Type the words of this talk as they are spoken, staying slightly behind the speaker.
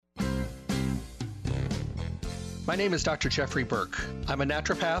My name is Dr. Jeffrey Burke. I'm a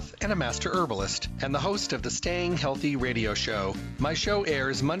naturopath and a master herbalist and the host of the Staying Healthy radio show. My show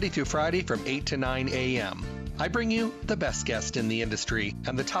airs Monday through Friday from 8 to 9 a.m. I bring you the best guest in the industry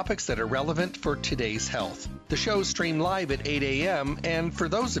and the topics that are relevant for today's health. The shows stream live at 8 a.m. and for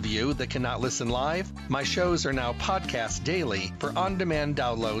those of you that cannot listen live, my shows are now podcast daily for on-demand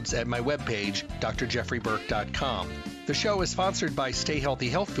downloads at my webpage, drjeffreyburke.com. The show is sponsored by Stay Healthy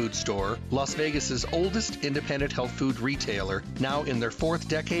Health Food Store, Las Vegas's oldest independent health food retailer, now in their fourth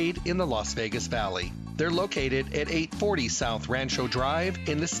decade in the Las Vegas Valley. They're located at 840 South Rancho Drive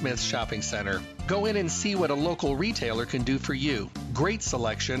in the Smith's Shopping Center. Go in and see what a local retailer can do for you. Great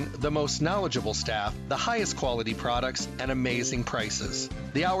selection, the most knowledgeable staff, the highest quality products, and amazing prices.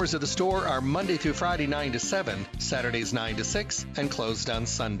 The hours of the store are Monday through Friday 9 to 7, Saturdays 9 to 6, and closed on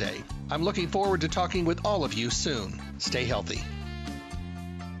Sunday. I'm looking forward to talking with all of you soon. Stay healthy.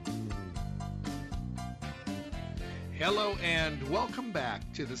 Hello and welcome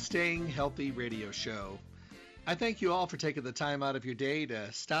back to the Staying Healthy radio show. I thank you all for taking the time out of your day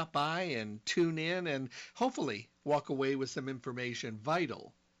to stop by and tune in and hopefully walk away with some information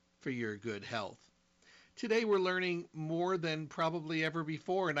vital for your good health. Today we're learning more than probably ever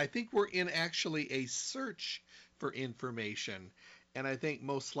before, and I think we're in actually a search for information. And I think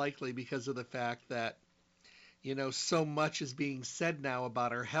most likely because of the fact that so much is being said now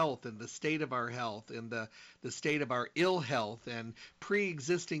about our health and the state of our health and the state of our ill health and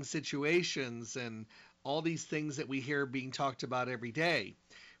pre-existing situations and all these things that we hear being talked about every day.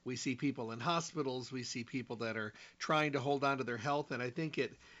 We see people in hospitals, we see people that are trying to hold on to their health, and I think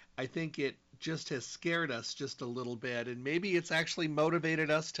it just has scared us just a little bit, and maybe it's actually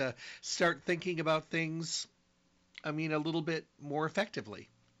motivated us to start thinking about things, a little bit more effectively.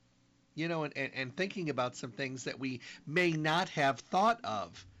 And thinking about some things that we may not have thought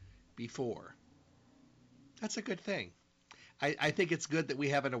of before. That's a good thing. I think it's good that we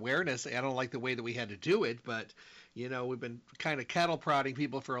have an awareness. I don't like the way that we had to do it, but, we've been kind of cattle prodding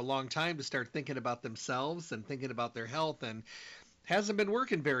people for a long time to start thinking about themselves and thinking about their health, and hasn't been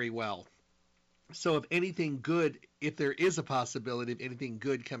working very well. So if there is a possibility of anything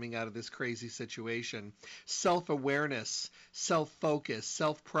good coming out of this crazy situation, self-awareness, self-focus,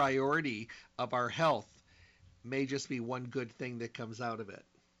 self-priority of our health may just be one good thing that comes out of it.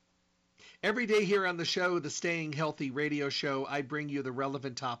 Every day here on the show, the Staying Healthy radio show, I bring you the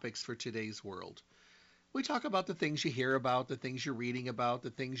relevant topics for today's world. We talk about the things you hear about, the things you're reading about, the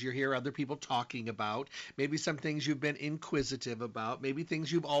things you hear other people talking about, maybe some things you've been inquisitive about, maybe things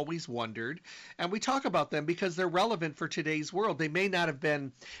you've always wondered. And we talk about them because they're relevant for today's world. They may not have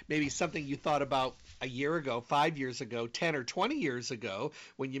been maybe something you thought about a year ago, 5 years ago, 10 or 20 years ago,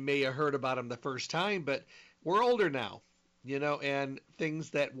 when you may have heard about them the first time, but we're older now. And things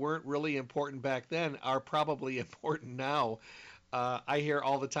that weren't really important back then are probably important now. I hear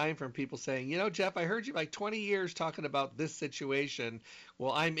all the time from people saying, Jeff, I heard you like 20 years talking about this situation.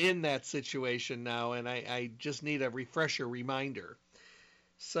 Well, I'm in that situation now, and I just need a refresher reminder.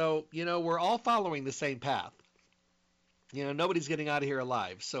 So, we're all following the same path. Nobody's getting out of here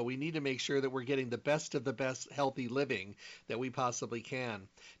alive. So we need to make sure that we're getting the best of the best healthy living that we possibly can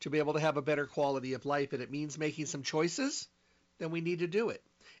to be able to have a better quality of life. And it means making some choices, then we need to do it.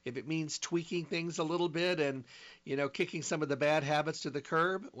 If it means tweaking things a little bit and, kicking some of the bad habits to the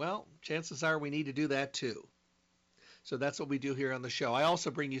curb, well, chances are we need to do that too. So that's what we do here on the show. I also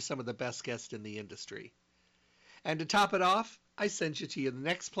bring you some of the best guests in the industry. And to top it off, I send you to the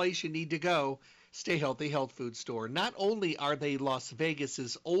next place you need to go, Stay Healthy Health Food Store. Not only are they Las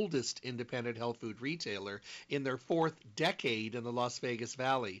Vegas's oldest independent health food retailer in their fourth decade in the Las Vegas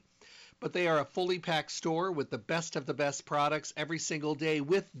Valley, but they are a fully packed store with the best of the best products every single day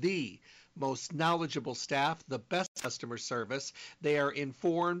with the most knowledgeable staff, the best customer service. They are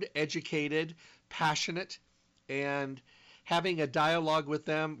informed, educated, passionate, and having a dialogue with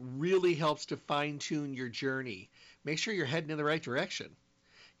them really helps to fine-tune your journey. Make sure you're heading in the right direction.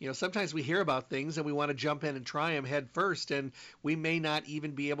 Sometimes we hear about things and we want to jump in and try them head first, and we may not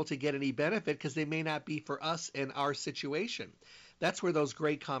even be able to get any benefit because they may not be for us and our situation. That's where those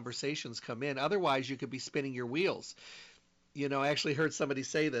great conversations come in. Otherwise, you could be spinning your wheels. I actually heard somebody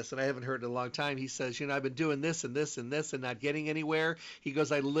say this, and I haven't heard it in a long time. He says, I've been doing this and this and this and not getting anywhere. He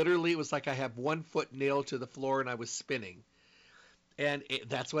goes, it was like I have 1 foot nailed to the floor and I was spinning. And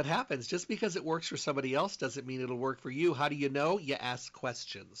that's what happens. Just because it works for somebody else doesn't mean it'll work for you. How do you know? You ask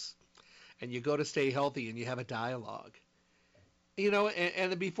questions. And you go to Stay Healthy and you have a dialogue.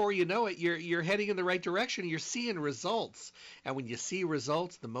 And before you know it, you're heading in the right direction. You're seeing results. And when you see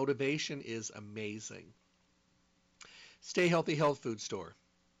results, the motivation is amazing. Stay Healthy Health Food Store.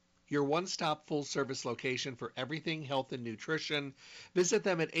 your one-stop full-service location for everything health and nutrition. Visit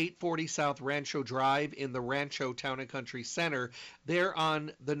them at 840 South Rancho Drive in the Rancho Town and Country Center. They're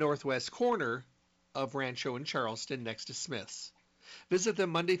on the northwest corner of Rancho and Charleston next to Smith's. Visit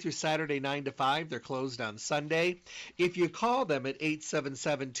them Monday through Saturday, 9 to 5. They're closed on Sunday. If you call them at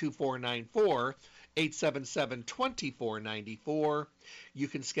 877-2494, 877-2494, you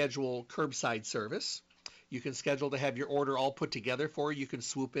can schedule curbside service. You can schedule to have your order all put together for you. You can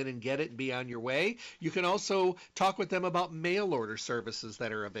swoop in and get it and be on your way. You can also talk with them about mail order services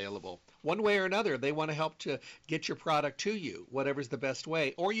that are available. One way or another, they want to help to get your product to you, whatever's the best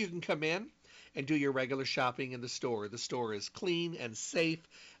way. Or you can come in and do your regular shopping in the store. The store is clean and safe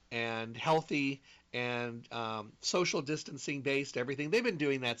and healthy and social distancing based, everything. They've been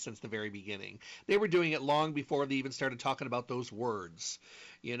doing that since the very beginning. They were doing it long before they even started talking about those words,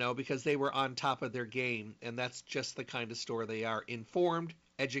 because they were on top of their game, and that's just the kind of store they are. Informed,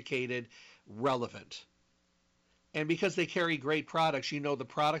 educated, relevant. And because they carry great products, the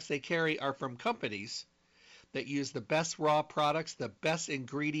products they carry are from companies that use the best raw products, the best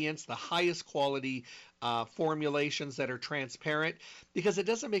ingredients, the highest quality formulations that are transparent, because it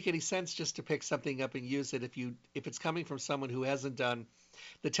doesn't make any sense just to pick something up and use it if it's coming from someone who hasn't done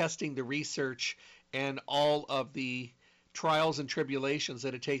the testing, the research, and all of the trials and tribulations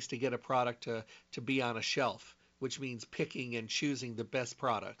that it takes to get a product to be on a shelf, which means picking and choosing the best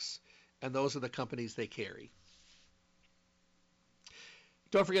products. And those are the companies they carry.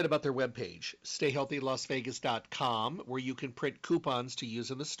 Don't forget about their webpage, stayhealthylasvegas.com, where you can print coupons to use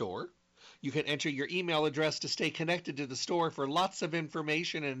in the store. You can enter your email address to stay connected to the store for lots of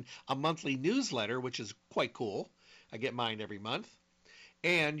information and a monthly newsletter, which is quite cool. I get mine every month.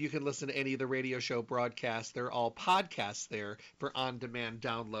 And you can listen to any of the radio show broadcasts. They're all podcasts there for on-demand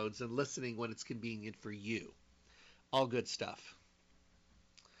downloads and listening when it's convenient for you. All good stuff.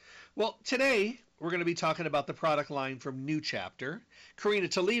 Well, today we're going to be talking about the product line from New Chapter. Karina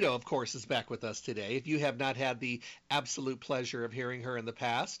Toledo, of course, is back with us today. If you have not had the absolute pleasure of hearing her in the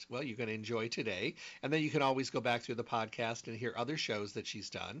past, well, you're going to enjoy today. And then you can always go back through the podcast and hear other shows that she's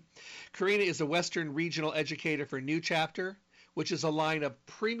done. Karina is a Western Regional Educator for New Chapter, which is a line of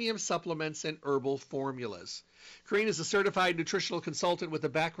premium supplements and herbal formulas. Karina is a certified nutritional consultant with a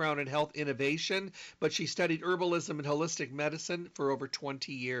background in health innovation, but she studied herbalism and holistic medicine for over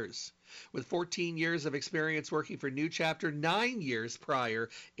 20 years. With 14 years of experience working for New Chapter, 9 years prior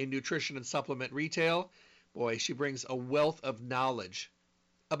in nutrition and supplement retail, boy, she brings a wealth of knowledge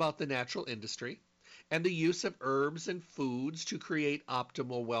about the natural industry and the use of herbs and foods to create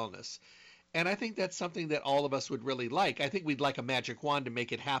optimal wellness. And I think that's something that all of us would really like. I think we'd like a magic wand to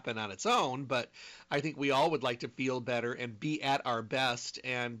make it happen on its own, but I think we all would like to feel better and be at our best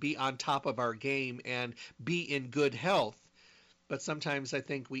and be on top of our game and be in good health. But sometimes I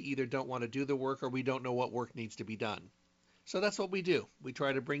think we either don't want to do the work or we don't know what work needs to be done. So that's what we do. We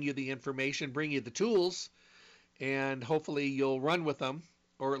try to bring you the information, bring you the tools, and hopefully you'll run with them,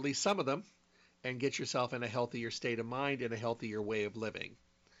 or at least some of them, and get yourself in a healthier state of mind and a healthier way of living.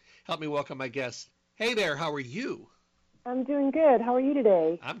 Help me welcome my guest. Hey there, how are you? I'm doing good. How are you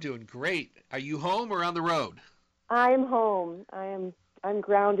today? I'm doing great. Are you home or on the road? I'm home. I'm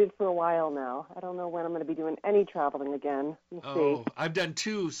grounded for a while now. I don't know when I'm going to be doing any traveling again. We'll see. I've done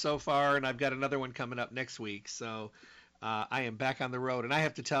 2 so far, and I've got another one coming up next week. So I am back on the road, and I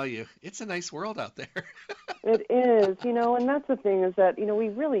have to tell you, it's a nice world out there. It is, and that's the thing is that, we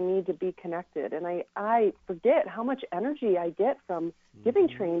really need to be connected. And I forget how much energy I get from giving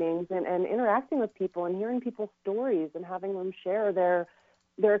trainings and interacting with people and hearing people's stories and having them share their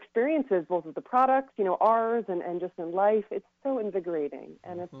experiences, both with the products, ours and just in life. It's so invigorating.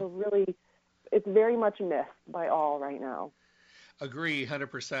 And it's very much missed by all right now. Agree,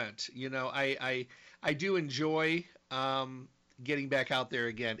 100%. I do enjoy getting back out there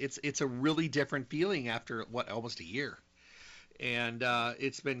again. It's a really different feeling after almost a year, and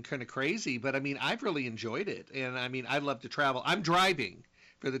it's been kind of crazy. But I've really enjoyed it, and I love to travel. I'm driving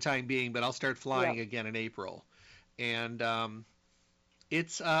for the time being, but I'll start flying again in April, and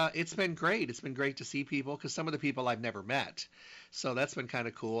it's been great. It's been great to see people, because some of the people I've never met. So that's been kind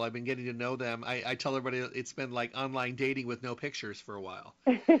of cool. I've been getting to know them. I tell everybody it's been like online dating with no pictures for a while.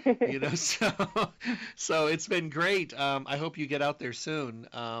 So it's been great. I hope you get out there soon.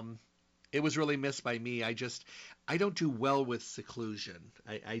 It was really missed by me. I don't do well with seclusion.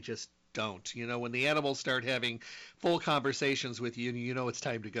 I just don't. When the animals start having full conversations with you, it's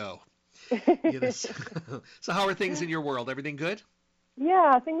time to go. So how are things in your world? Everything good?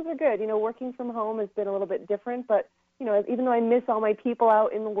 Yeah, things are good. Working from home has been a little bit different, but even though I miss all my people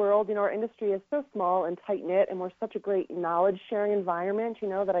out in the world, our industry is so small and tight knit, and we're such a great knowledge sharing environment,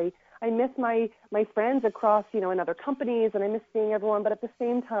 that I miss my friends across, in other companies, and I miss seeing everyone. But at the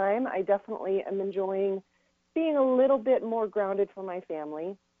same time, I definitely am enjoying being a little bit more grounded for my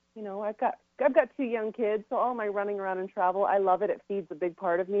family. I've got 2 young kids, so all my running around and travel, I love it. It feeds a big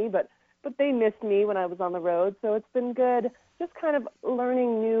part of me, but they missed me when I was on the road, so it's been good just kind of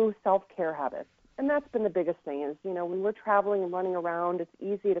learning new self-care habits. And that's been the biggest thing is, when we're traveling and running around, it's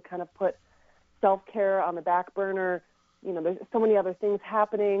easy to kind of put self-care on the back burner. There's so many other things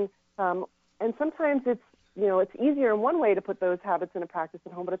happening. And sometimes it's easier in one way to put those habits into practice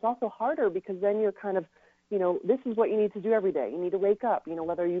at home, but it's also harder because then you're kind of, this is what you need to do every day. You need to wake up,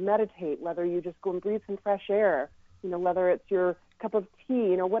 whether you meditate, whether you just go and breathe some fresh air, whether it's your cup of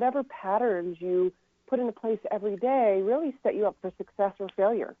tea, whatever patterns you put into place every day really set you up for success or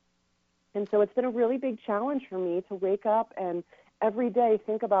failure. And so it's been a really big challenge for me to wake up and every day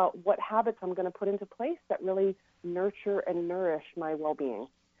think about what habits I'm going to put into place that really nurture and nourish my well-being.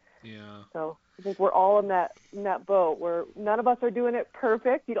 Yeah. So I think we're all in that boat where none of us are doing it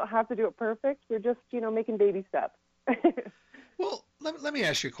perfect. You don't have to do it perfect. We're just, making baby steps. Well, let me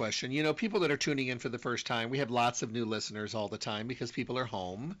ask you a question. People that are tuning in for the first time, we have lots of new listeners all the time because people are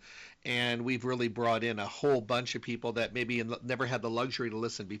home, and we've really brought in a whole bunch of people that maybe never had the luxury to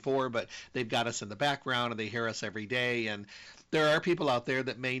listen before, but they've got us in the background and they hear us every day. And there are people out there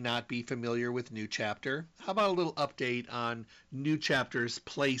that may not be familiar with New Chapter. How about a little update on New Chapter's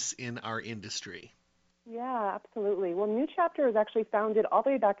place in our industry? Yeah, absolutely. Well, New Chapter was actually founded all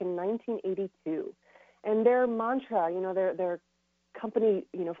the way back in 1982. And their mantra, their company,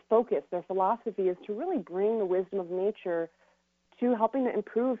 focus, their philosophy is to really bring the wisdom of nature to helping to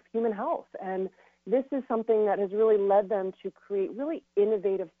improve human health. And this is something that has really led them to create really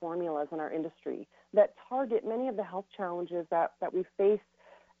innovative formulas in our industry that target many of the health challenges that we face,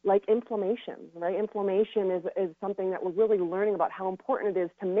 like inflammation, right? Inflammation is something that we're really learning about how important it is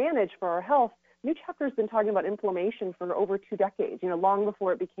to manage for our health. New Chapter has been talking about inflammation for over 2 decades, long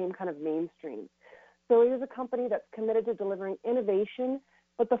before it became kind of mainstream. So it is a company that's committed to delivering innovation,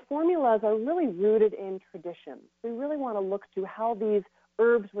 but the formulas are really rooted in tradition. We really want to look to how these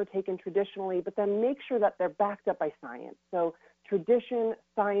herbs were taken traditionally, but then make sure that they're backed up by science. So tradition,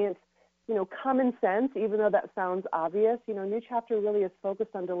 science, common sense, even though that sounds obvious, New Chapter really is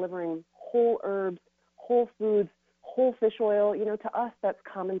focused on delivering whole herbs, whole foods, whole fish oil. To us, that's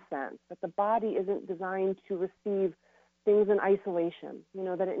common sense, that the body isn't designed to receive things in isolation,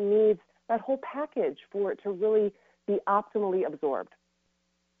 that it needs that whole package for it to really be optimally absorbed.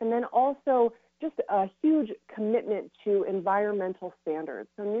 And then also just a huge commitment to environmental standards.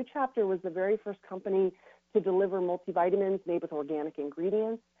 So New Chapter was the very first company to deliver multivitamins made with organic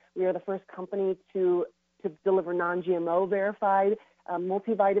ingredients. We are the first company to deliver non-GMO verified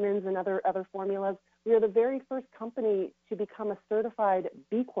multivitamins and other formulas. We are the very first company to become a certified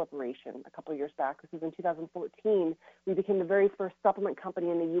B Corporation a couple of years back. This was in 2014. We became the very first supplement company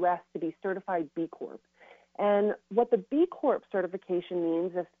in the U.S. to be certified B Corp. And what the B Corp certification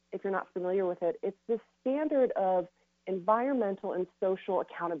means, if you're not familiar with it, it's this standard of environmental and social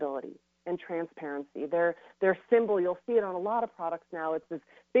accountability and transparency. Their symbol, you'll see it on a lot of products now. It's this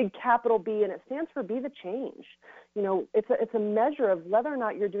big capital B, and it stands for Be the Change. It's a measure of whether or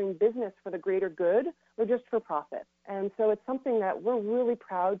not you're doing business for the greater good or just for profit. And so it's something that we're really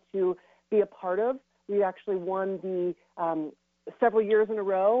proud to be a part of. We actually won the several years in a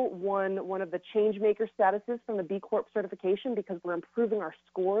row, won one of the change maker statuses from the B Corp certification because we're improving our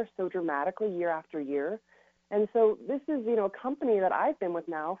score so dramatically year after year. And so this is, a company that I've been with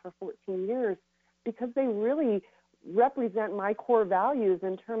now for 14 years because they really represent my core values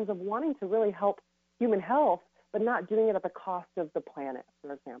in terms of wanting to really help human health, but not doing it at the cost of the planet,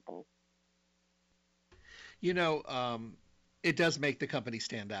 for example. It does make the company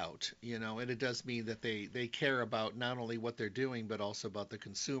stand out, and it does mean that they care about not only what they're doing, but also about the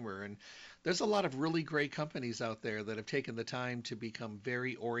consumer. And there's a lot of really great companies out there that have taken the time to become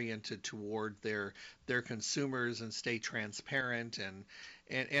very oriented toward their consumers and stay transparent.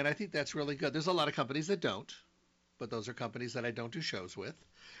 And I think that's really good. There's a lot of companies that don't, but those are companies that I don't do shows with.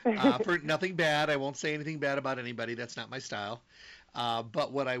 For nothing bad, I won't say anything bad about anybody. That's not my style.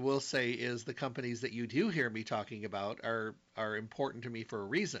 But what I will say is the companies that you do hear me talking about are important to me for a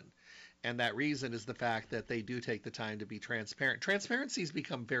reason. And that reason is the fact that they do take the time to be transparent. Transparency has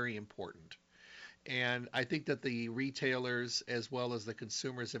become very important. And I think that the retailers as well as the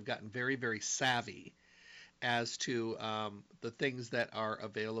consumers have gotten very, very savvy as to the things that are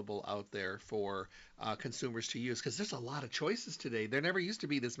available out there for consumers to use, because there's a lot of choices today. There never used to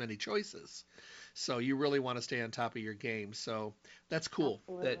be this many choices. So you really want to stay on top of your game. So that's cool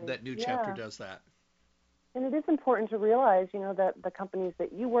that Absolutely. that new chapter Yeah. does that. And it is important to realize, that the companies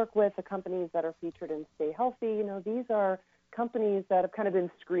that you work with, the companies that are featured in Stay Healthy, these are companies that have kind of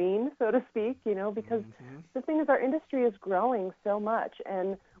been screened, so to speak, because Hmm. the thing is our industry is growing so much.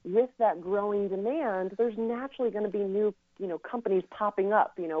 And with that growing demand, there's naturally going to be new, companies popping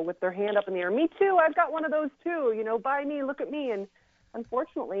up, with their hand up in the air. Me too. I've got one of those too. Buy me, look at me. And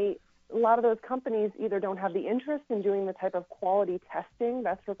unfortunately, a lot of those companies either don't have the interest in doing the type of quality testing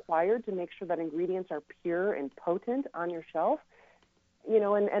that's required to make sure that ingredients are pure and potent on your shelf.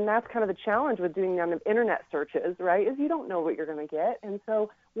 And that's kind of the challenge with doing on internet searches, right, is you don't know what you're going to get. And so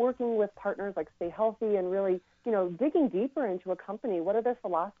working with partners like Stay Healthy and really, digging deeper into a company, what are their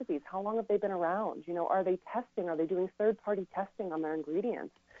philosophies? How long have they been around? Are they testing? Are they doing third-party testing on their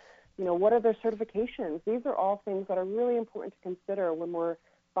ingredients? What are their certifications? These are all things that are really important to consider when we're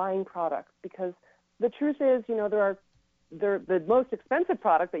buying products, because the truth is, the most expensive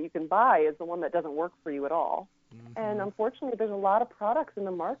product that you can buy is the one that doesn't work for you at all. And Hmm. unfortunately, there's a lot of products in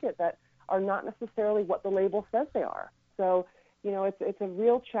the market that are not necessarily what the label says they are. So, it's a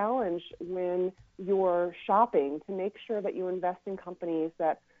real challenge when you're shopping to make sure that you invest in companies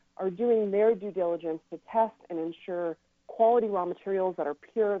that are doing their due diligence to test and ensure quality raw materials that are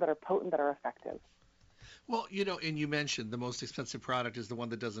pure, that are potent, that are effective. Well, and you mentioned the most expensive product is the one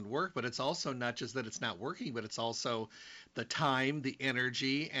that doesn't work, but it's also not just that it's not working, but it's also the time, the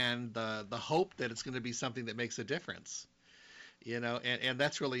energy, and the hope that it's going to be something that makes a difference. And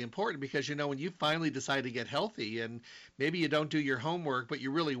that's really important because when you finally decide to get healthy and maybe you don't do your homework, but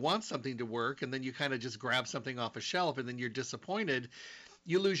you really want something to work, and then you kind of just grab something off a shelf and then you're disappointed,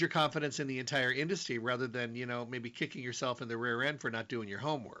 you lose your confidence in the entire industry rather than, maybe kicking yourself in the rear end for not doing your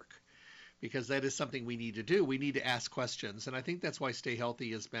homework, because that is something we need to do. We need to ask questions. And I think that's why Stay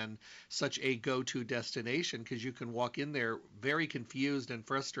Healthy has been such a go to destination, because you can walk in there very confused and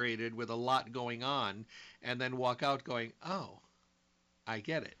frustrated with a lot going on and then walk out going, oh, I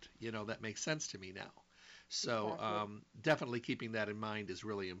get it. That makes sense to me now. So Exactly. definitely keeping that in mind is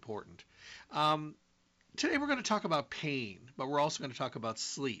really important. Um, Today we're going to talk about pain, but we're also going to talk about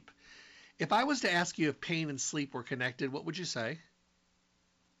sleep. If I was to ask you if pain and sleep were connected, what would you say?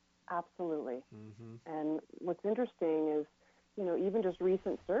 Absolutely. Hmm. And what's interesting is, even just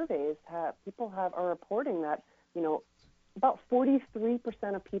recent surveys are reporting that, you know, about 43%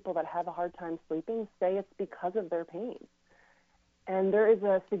 of people that have a hard time sleeping say it's because of their pain. And there is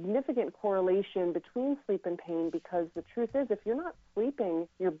a significant correlation between sleep and pain, because the truth is, if you're not sleeping,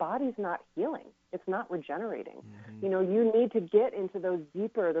 your body's not healing. It's not regenerating. Hmm. You need to get into those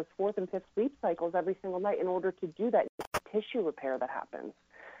fourth and fifth sleep cycles every single night in order to do that tissue repair that happens.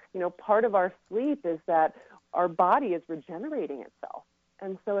 Part of our sleep is that our body is regenerating itself.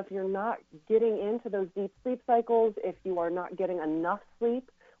 And so if you're not getting into those deep sleep cycles, if you are not getting enough sleep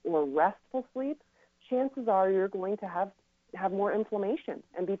or restful sleep, chances are you're going to have more inflammation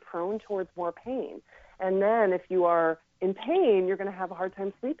and be prone towards more pain. And then if you are in pain, you're going to have a hard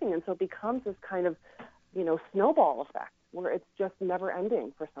time sleeping. And so it becomes this kind of, snowball effect where it's just never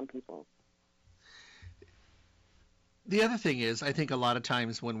ending for some people. The other thing is, I think a lot of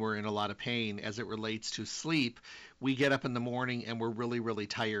times when we're in a lot of pain as it relates to sleep, we get up in the morning and we're really, really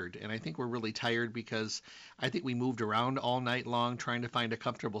tired. And I think we're really tired because I think we moved around all night long trying to find a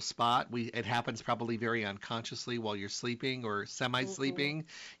comfortable spot. It happens probably very unconsciously while you're sleeping or Mm-hmm. semi-sleeping.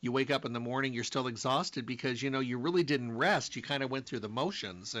 You wake up in the morning, you're still exhausted because you really didn't rest. You kind of went through the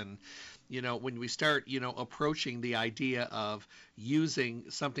motions. And when we start approaching the idea of using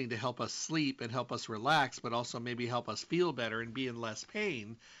something to help us sleep and help us relax, but also maybe help us feel better and be in less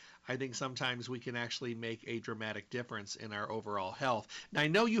pain, I think sometimes we can actually make a dramatic difference in our overall health. Now, I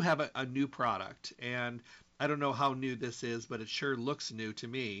know you have a new product, and I don't know how new this is, but it sure looks new to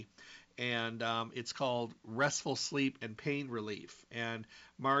me. And it's called Restful Sleep and Pain Relief. And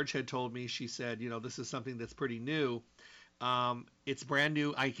Marge had told me, she said, this is something that's pretty new. It's brand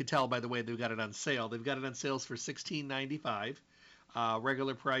new. I could tell by the way they've got it on sale. They've got it on sales for $16.95.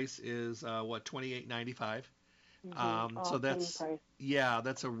 Regular price is what, $28.95. Mm-hmm. So Awesome that's, price. yeah,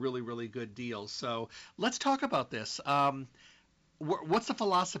 that's a really, really good deal. So let's talk about this. What's the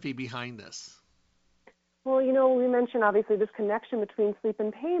philosophy behind this? Well, we mentioned obviously this connection between sleep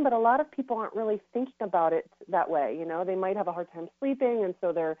and pain, but a lot of people aren't really thinking about it that way. They might have a hard time sleeping, and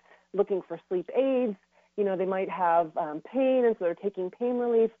so they're looking for sleep aids. They might have pain, and so they're taking pain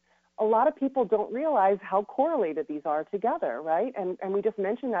relief. A lot of people don't realize how correlated these are together, right? And we just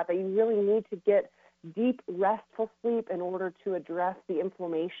mentioned that you really need to get deep, restful sleep in order to address the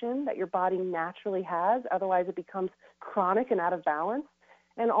inflammation that your body naturally has. Otherwise, it becomes chronic and out of balance.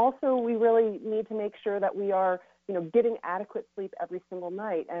 And also, we really need to make sure that we are, getting adequate sleep every single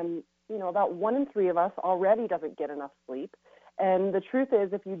night. And, about 1 in 3 of us already doesn't get enough sleep. And the truth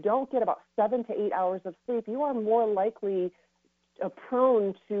is, if you don't get about 7 to 8 hours of sleep, you are more likely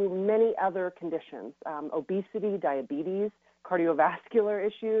prone to many other conditions, obesity, diabetes, cardiovascular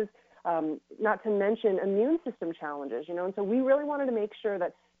issues, not to mention immune system challenges, and so we really wanted to make sure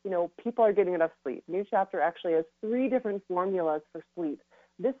that, people are getting enough sleep. New Chapter actually has 3 different formulas for sleep.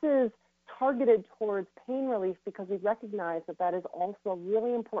 This is targeted towards pain relief because we recognize that that is also a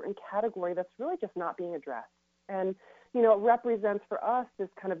really important category that's really just not being addressed. And, it represents for us this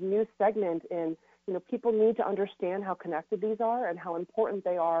kind of new segment in, people need to understand how connected these are and how important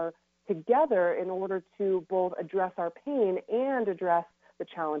they are together in order to both address our pain and address the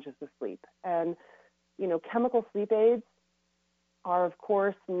challenges of sleep. And, chemical sleep aids are, of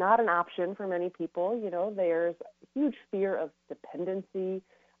course, not an option for many people. There's huge fear of dependency,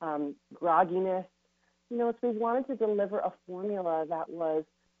 grogginess. So we wanted to deliver a formula that was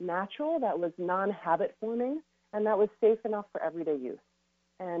natural, that was non-habit forming, and that was safe enough for everyday use.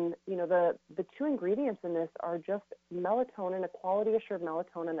 And, the 2 ingredients in this are just melatonin, a quality assured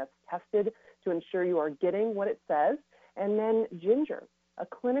melatonin that's tested to ensure you are getting what it says, and then ginger, a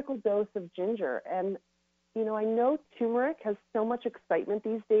clinical dose of ginger. And, I know turmeric has so much excitement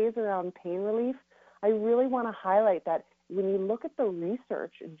these days around pain relief. I really want to highlight that when you look at the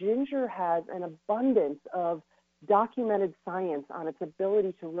research, ginger has an abundance of documented science on its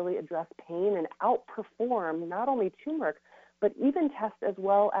ability to really address pain and outperform not only turmeric, but even test as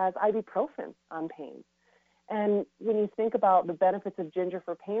well as ibuprofen on pain. And when you think about the benefits of ginger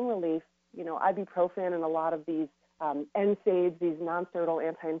for pain relief, ibuprofen and a lot of these NSAIDs, these nonsteroidal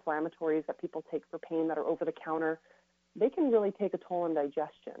anti-inflammatories that people take for pain that are over the counter, they can really take a toll on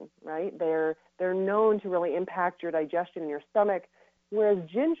digestion, right? They're known to really impact your digestion in your stomach, whereas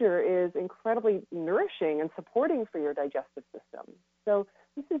ginger is incredibly nourishing and supporting for your digestive system. So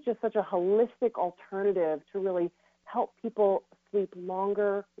this is just such a holistic alternative to really help people sleep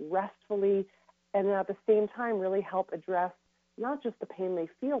longer, restfully, and at the same time really help address not just the pain they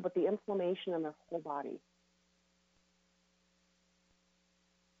feel, but the inflammation in their whole body.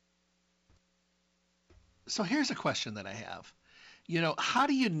 So here's a question that I have. How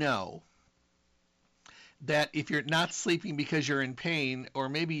do you know that if you're not sleeping because you're in pain, or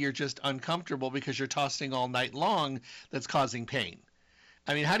maybe you're just uncomfortable because you're tossing all night long, that's causing pain?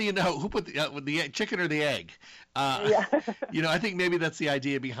 I mean, how do you know who put the chicken or the egg? Yeah. I think maybe that's the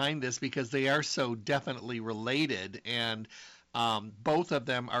idea behind this, because they are so definitely related, and both of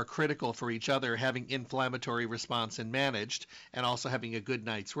them are critical for each other, having inflammatory response and managed, and also having a good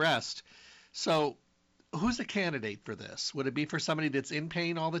night's rest. So who's a candidate for this? Would it be for somebody that's in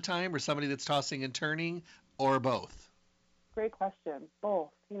pain all the time, or somebody that's tossing and turning, or both? Great question.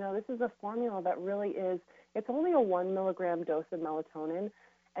 Both. This is a formula that really is, it's only a 1 milligram dose of melatonin,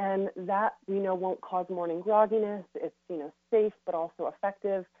 and that we know won't cause morning grogginess. It's, safe but also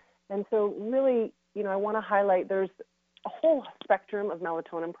effective. And so really, I want to highlight there's a whole spectrum of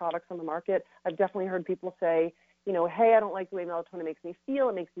melatonin products on the market. I've definitely heard people say, hey, I don't like the way melatonin makes me feel.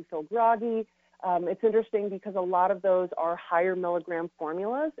 It makes me feel groggy. It's interesting because a lot of those are higher milligram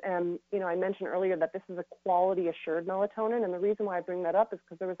formulas. And, I mentioned earlier that this is a quality assured melatonin. And the reason why I bring that up is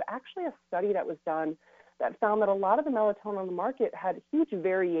because there was actually a study that was done that found that a lot of the melatonin on the market had huge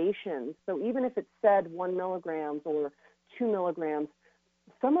variations. So even if it said 1 milligrams or 2 milligrams,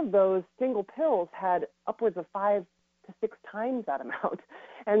 some of those single pills had upwards of 5 to 6 times that amount.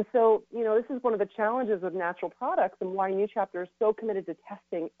 And so, this is one of the challenges of natural products, and why New Chapter is so committed to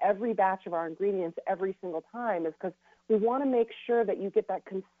testing every batch of our ingredients every single time, is because we want to make sure that you get that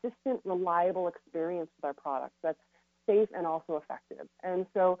consistent, reliable experience with our products that's safe and also effective. And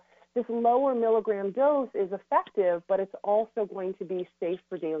so this lower milligram dose is effective, but it's also going to be safe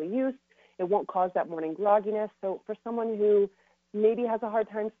for daily use. It won't cause that morning grogginess. So for someone who maybe has a hard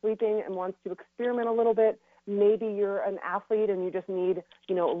time sleeping and wants to experiment a little bit, maybe you're an athlete and you just need,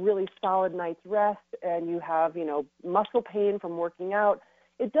 a really solid night's rest, and you have, muscle pain from working out.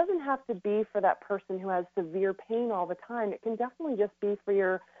 It doesn't have to be for that person who has severe pain all the time. It can definitely just be for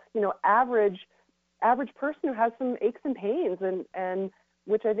your, average person who has some aches and pains, and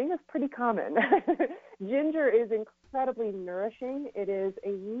which I think is pretty common. Ginger is incredibly nourishing. It is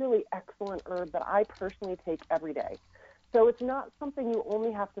a really excellent herb that I personally take every day. So it's not something you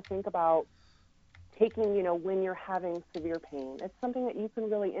only have to think about taking, when you're having severe pain. It's something that you can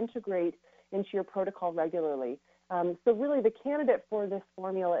really integrate into your protocol regularly. So really the candidate for this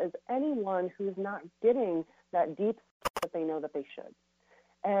formula is anyone who is not getting that deep sleep that they know that they should.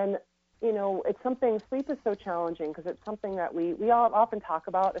 And, it's something, sleep is so challenging because it's something that we all often talk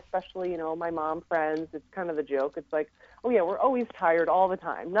about, especially, my mom friends. It's kind of the joke. It's like, oh yeah, we're always tired all the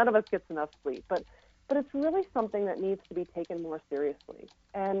time. None of us gets enough sleep. But it's really something that needs to be taken more seriously.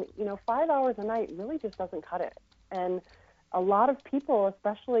 And, 5 hours a night really just doesn't cut it. And a lot of people,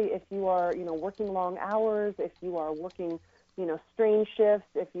 especially if you are, working long hours, if you are working, strange shifts,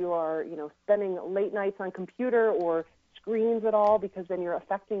 if you are, spending late nights on computer or screens at all, because then you're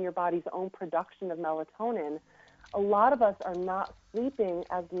affecting your body's own production of melatonin, a lot of us are not sleeping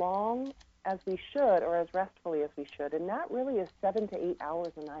as long as we should or as restfully as we should. And that really is 7 to 8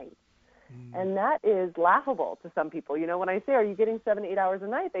 hours a night. And that is laughable to some people. When I say, are you getting 7 to 8 hours a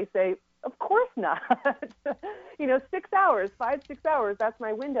night? They say, of course not. 6 hours, 5, 6 hours, that's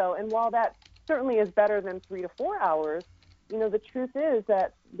my window. And while that certainly is better than 3 to 4 hours, the truth is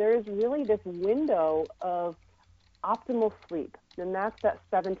that there is really this window of optimal sleep, and that's that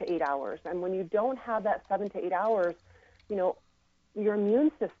 7 to 8 hours. And when you don't have that 7 to 8 hours, your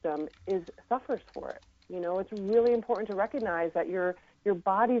immune system suffers for it. It's really important to recognize that your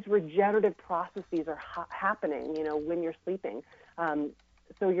body's regenerative processes are happening, when you're sleeping.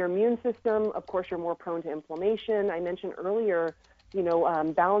 So your immune system, of course, you're more prone to inflammation. I mentioned earlier,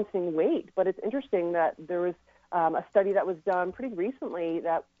 balancing weight, but it's interesting that there was a study that was done pretty recently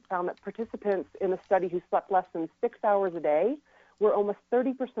that found that participants in a study who slept less than 6 hours a day were almost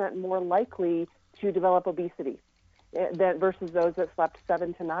 30% more likely to develop obesity versus those that slept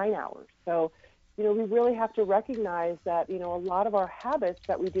 7 to 9 hours. So, we really have to recognize that, a lot of our habits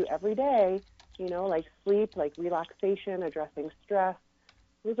that we do every day, like sleep, like relaxation, addressing stress,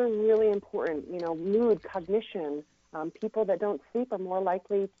 those are really important. Mood, cognition. People that don't sleep are more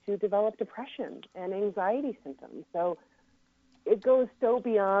likely to develop depression and anxiety symptoms. So it goes so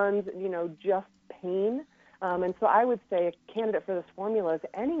beyond, just pain. And so I would say a candidate for this formula is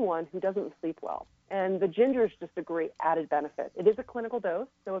anyone who doesn't sleep well. And the ginger is just a great added benefit. It is a clinical dose,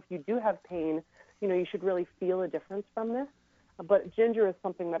 so if you do have pain, you should really feel a difference from this. But ginger is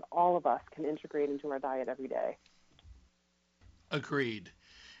something that all of us can integrate into our diet every day. Agreed.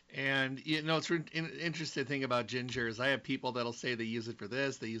 And it's an interesting thing about ginger is I have people that'll say they use it for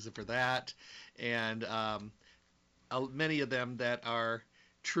this, they use it for that, and many of them that are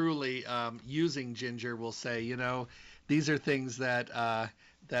truly using ginger will say, these are things that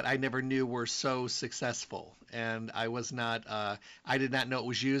I never knew were so successful, and I did not know it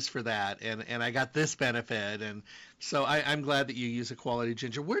was used for that, and I got this benefit, and so I'm glad that you use a quality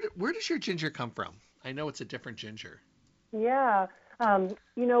ginger. Where does your ginger come from? I know it's a different ginger. Yeah.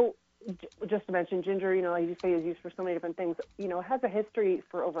 Just to mention, ginger, like you say, is used for so many different things. It has a history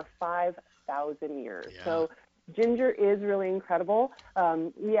for over 5,000 years. Yeah. So ginger is really incredible.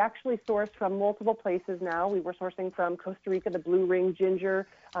 We actually source from multiple places now. We were sourcing from Costa Rica, the Blue Ring ginger.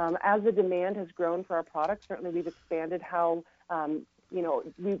 As the demand has grown for our products, certainly we've expanded how,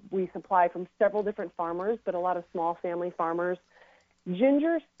 we supply from several different farmers, but a lot of small family farmers.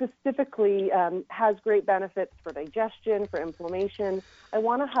 Ginger specifically has great benefits for digestion, for inflammation. I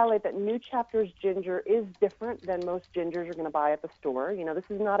want to highlight that New Chapter's ginger is different than most gingers you're going to buy at the store. This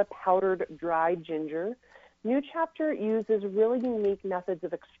is not a powdered, dried ginger. New Chapter uses really unique methods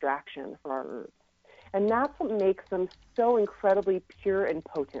of extraction for our herbs. And that's what makes them so incredibly pure and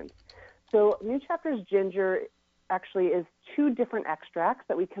potent. So New Chapter's ginger actually is 2 different extracts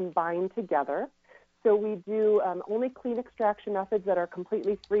that we combine together. So we do only clean extraction methods that are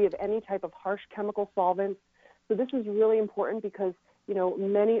completely free of any type of harsh chemical solvents. So this is really important because,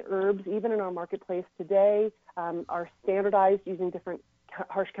 many herbs, even in our marketplace today, are standardized using different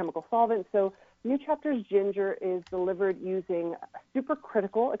harsh chemical solvents. So New Chapter's ginger is delivered using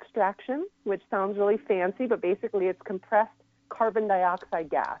supercritical extraction, which sounds really fancy, but basically it's compressed carbon dioxide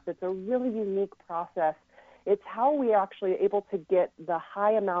gas. It's a really unique process. It's how we actually are able to get the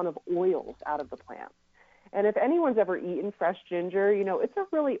high amount of oils out of the plant. And if anyone's ever eaten fresh ginger, it's a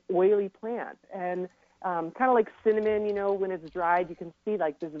really oily plant. And kind of like cinnamon, when it's dried, you can see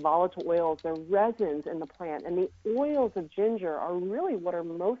like this volatile oils, the resins in the plant. And the oils of ginger are really what are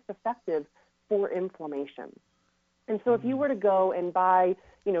most effective for inflammation. And so if you were to go and buy,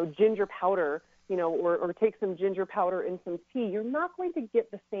 ginger powder, or take some ginger powder in some tea, you're not going to get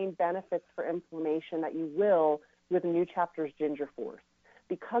the same benefits for inflammation that you will with New Chapter's Ginger Force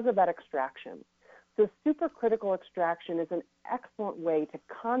because of that extraction. So supercritical extraction is an excellent way to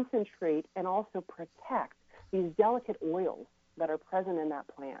concentrate and also protect these delicate oils that are present in that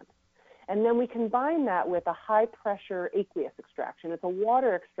plant. And then we combine that with a high-pressure aqueous extraction. It's a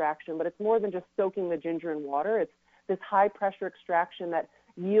water extraction, but it's more than just soaking the ginger in water. It's this high-pressure extraction that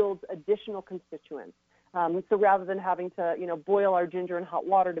yields additional constituents. So rather than having to, boil our ginger in hot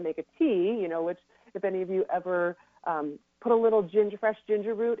water to make a tea, which if any of you ever put a little fresh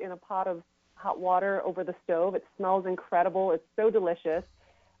ginger root in a pot of hot water over the stove, it smells incredible. It's so delicious.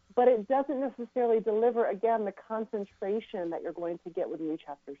 But it doesn't necessarily deliver, again, the concentration that you're going to get with New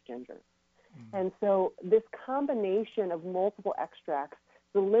Chapter's ginger. Mm-hmm. And so this combination of multiple extracts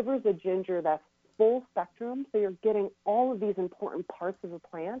delivers a ginger that's full spectrum, so you're getting all of these important parts of the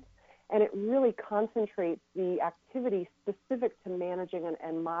plant, and it really concentrates the activity specific to managing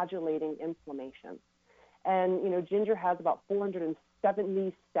and modulating inflammation. And, ginger has about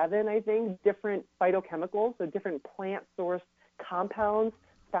 477, I think, different phytochemicals, so different plant-sourced compounds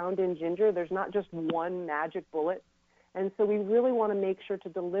found in ginger. There's not just one magic bullet. And so we really want to make sure to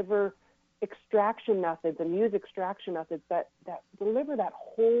deliver extraction methods and use extraction methods that deliver that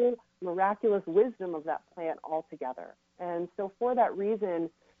whole miraculous wisdom of that plant altogether. And so for that reason,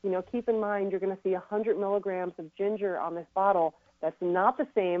 keep in mind you're going to see 100 milligrams of ginger on this bottle. That's not the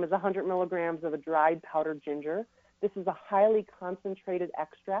same as 100 milligrams of a dried powdered ginger. This is a highly concentrated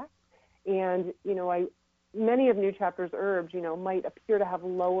extract. And, many of New Chapter's herbs, might appear to have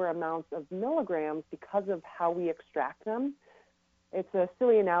lower amounts of milligrams because of how we extract them. It's a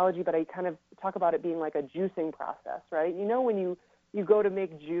silly analogy, but I kind of talk about it being like a juicing process, right? When you go to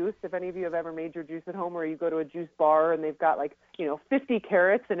make juice, if any of you have ever made your juice at home, or you go to a juice bar and they've got 50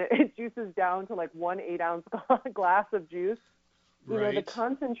 carrots and it juices down to 1 8-ounce glass of juice. Right. The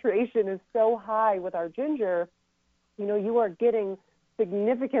concentration is so high with our ginger, you are getting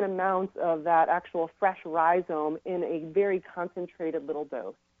significant amounts of that actual fresh rhizome in a very concentrated little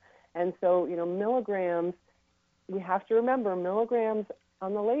dose. And so, milligrams, we have to remember milligrams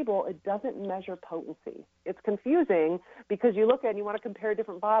on the label, it doesn't measure potency. It's confusing because you look at and you want to compare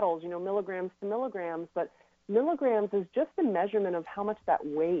different bottles, milligrams to milligrams, but milligrams is just a measurement of how much that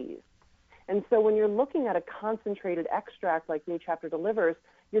weighs. And so when you're looking at a concentrated extract like New Chapter delivers,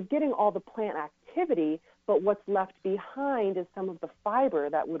 you're getting all the plant activity, but what's left behind is some of the fiber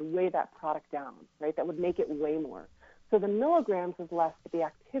that would weigh that product down, right? That would make it weigh more. So the milligrams is less, but the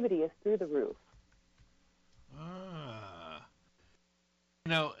activity is through the roof.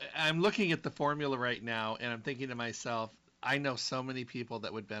 I'm looking at the formula right now, and I'm thinking to myself, I know so many people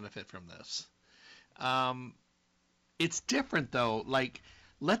that would benefit from this. It's different, though.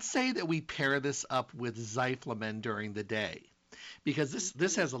 Let's say that we pair this up with Zyflamen during the day, because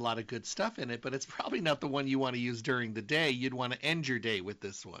this has a lot of good stuff in it, but it's probably not the one you want to use during the day. You'd want to end your day with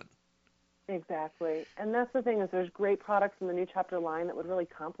this one. Exactly. And that's the thing is there's great products in the New Chapter line that would really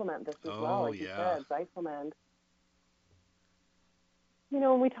complement this as well, like you said, Zyflamen.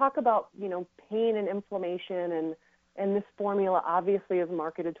 When we talk about, pain and inflammation and this formula obviously is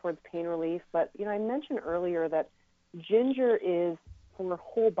marketed towards pain relief, but, I mentioned earlier that ginger is for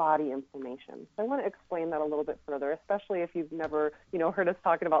whole body inflammation. So I want to explain that a little bit further, especially if you've never, heard us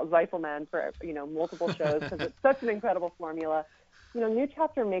talking about Zyflamen for, multiple shows, because it's such an incredible formula. New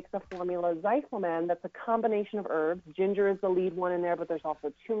Chapter makes a formula, Zyflamen, that's a combination of herbs. Ginger is the lead one in there, but there's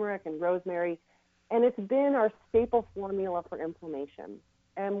also turmeric and rosemary. And it's been our staple formula for inflammation.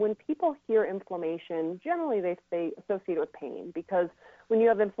 And when people hear inflammation, generally they associate it with pain, because when you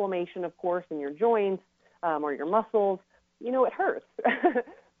have inflammation, of course, in your joints or your muscles, it hurts.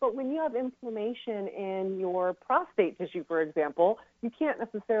 But when you have inflammation in your prostate tissue, for example, you can't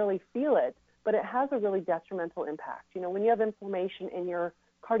necessarily feel it, but it has a really detrimental impact. When you have inflammation in your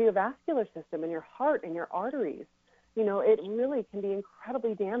cardiovascular system, in your heart, in your arteries, it really can be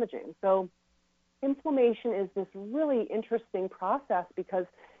incredibly damaging. So inflammation is this really interesting process because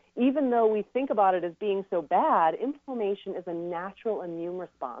even though we think about it as being so bad, inflammation is a natural immune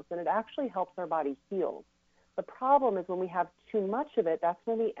response, and it actually helps our body heal. The problem is when we have too much of it, that's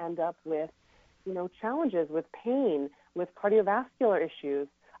when we end up with, challenges, with pain, with cardiovascular issues,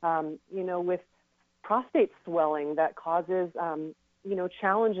 with prostate swelling that causes,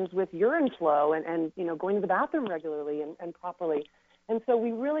 challenges with urine flow and going to the bathroom regularly and properly. And so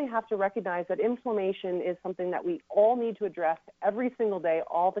we really have to recognize that inflammation is something that we all need to address every single day,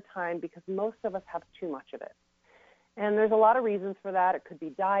 all the time, because most of us have too much of it. And there's a lot of reasons for that. It could be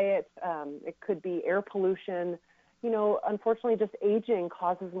diet. It could be air pollution. Unfortunately, just aging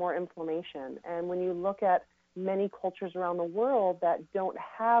causes more inflammation. And when you look at many cultures around the world that don't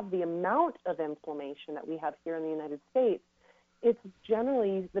have the amount of inflammation that we have here in the United States, it's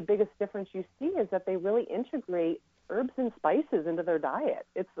generally the biggest difference you see is that they really integrate herbs and spices into their diet.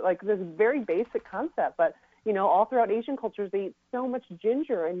 It's like this very basic concept, but all throughout Asian cultures, they eat so much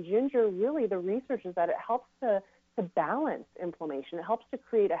ginger, and ginger, really, the research is that it helps to balance inflammation. It helps to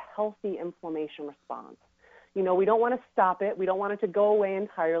create a healthy inflammation response. We don't want to stop it. We don't want it to go away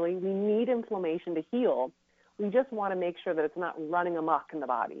entirely. We need inflammation to heal. We just want to make sure that it's not running amok in the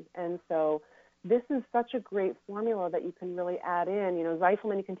body. And so this is such a great formula that you can really add in.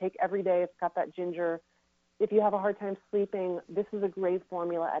 Zyflamen you can take every day. It's got that ginger. If you have a hard time sleeping, this is a great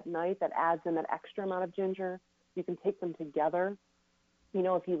formula at night that adds in that extra amount of ginger. You can take them together.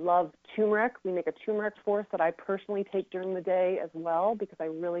 If you love turmeric, we make a turmeric force that I personally take during the day as well, because I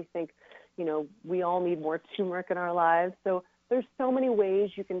really think, we all need more turmeric in our lives. So there's so many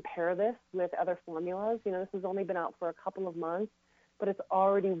ways you can pair this with other formulas. This has only been out for a couple of months, but it's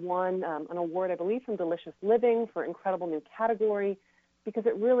already won an award, I believe, from Delicious Living for incredible new category, because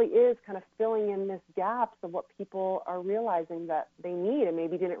it really is kind of filling in this gaps of what people are realizing that they need and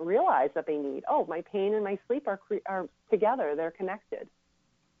maybe didn't realize that they need. Oh, my pain and my sleep are together. They're connected.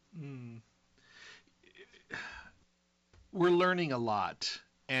 We're learning a lot,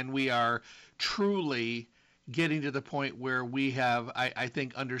 and we are truly getting to the point where we have, I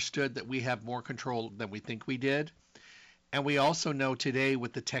think, understood that we have more control than we think we did. And we also know today,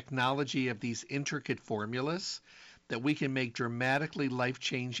 with the technology of these intricate formulas, that we can make dramatically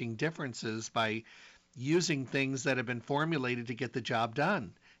life-changing differences by using things that have been formulated to get the job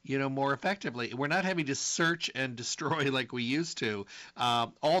done, more effectively. We're not having to search and destroy like we used to.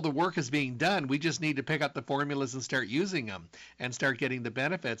 All the work is being done. We just need to pick up the formulas and start using them and start getting the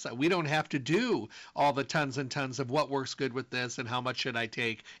benefits. We don't have to do all the tons and tons of what works good with this and how much should I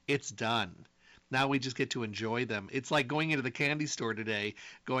take. It's done. Now we just get to enjoy them. It's like going into the candy store today,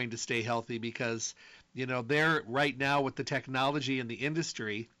 going to stay healthy, because, they're right now with the technology in the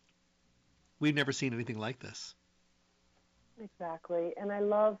industry, we've never seen anything like this. Exactly. And I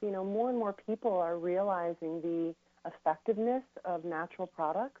love, more and more people are realizing the effectiveness of natural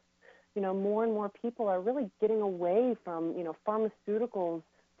products. More and more people are really getting away from, pharmaceuticals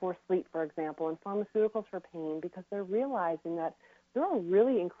for sleep, for example, and pharmaceuticals for pain, because they're realizing that there are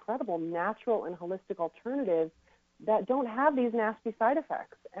really incredible natural and holistic alternatives that don't have these nasty side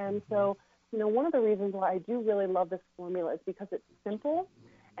effects. And so, one of the reasons why I do really love this formula is because it's simple.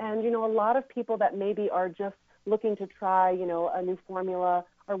 And, a lot of people that maybe are just looking to try, a new formula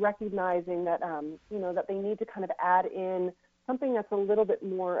are recognizing that, that they need to kind of add in something that's a little bit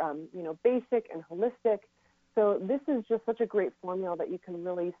more, basic and holistic. So this is just such a great formula that you can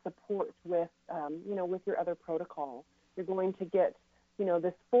really support with, with your other protocol. You're going to get,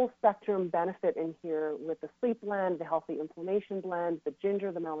 this full spectrum benefit in here with the sleep blend, the healthy inflammation blend, the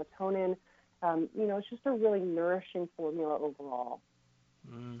ginger, the melatonin. It's just a really nourishing formula overall.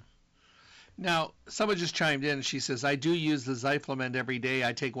 Now, someone just chimed in. She says, I do use the Zyflamen every day.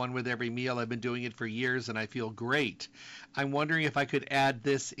 I take one with every meal. I've been doing it for years, and I feel great. I'm wondering if I could add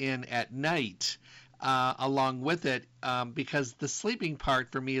this in at night along with it, because the sleeping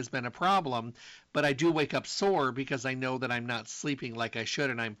part for me has been a problem, but I do wake up sore because I know that I'm not sleeping like I should,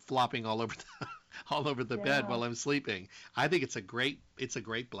 and I'm flopping all over the bed while I'm sleeping. I think it's a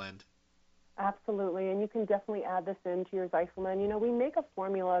great blend. Absolutely, and you can definitely add this into your Zyflamen. We make a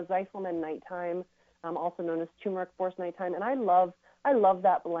formula, Zyflamen Nighttime, also known as Turmeric Force Nighttime, and I love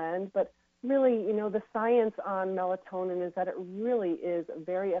that blend. But really, the science on melatonin is that it really is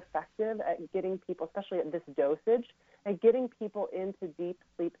very effective at getting people, especially at this dosage, at getting people into deep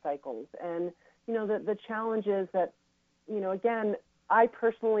sleep cycles. And the challenge is that, again, I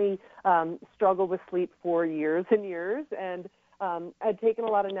personally struggled with sleep for years and years, and I'd taken a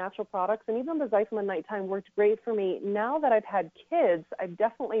lot of natural products, and even the Zyflamen Nighttime worked great for me. Now that I've had kids, I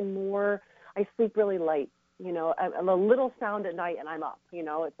sleep really light. I'm a little sound at night and I'm up.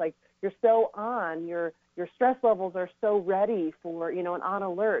 It's like you're so on, your stress levels are so ready for, and on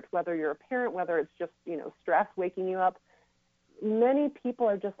alert, whether you're a parent, whether it's just, stress waking you up. Many people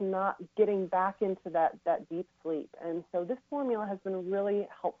are just not getting back into that deep sleep. And so this formula has been really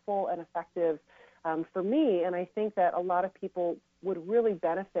helpful and effective for me, and I think that a lot of people would really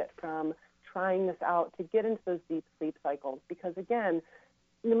benefit from trying this out to get into those deep sleep cycles, because again,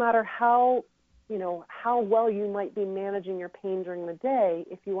 no matter how well you might be managing your pain during the day,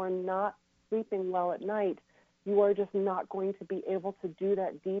 if you are not sleeping well at night, you are just not going to be able to do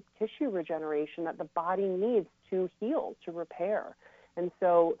that deep tissue regeneration that the body needs to heal, to repair. And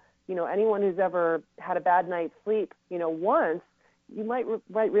so, anyone who's ever had a bad night's sleep, once, you might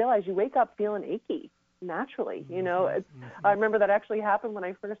realize you wake up feeling achy naturally. I remember that actually happened when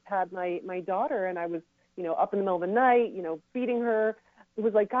I first had my daughter, and I was, up in the middle of the night, feeding her. It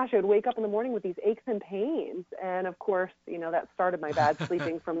was like, gosh, I would wake up in the morning with these aches and pains. And of course, that started my bad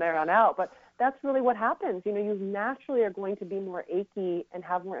sleeping from there on out. But that's really what happens. You know, you naturally are going to be more achy and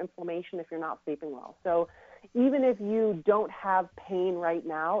have more inflammation if you're not sleeping well. So even if you don't have pain right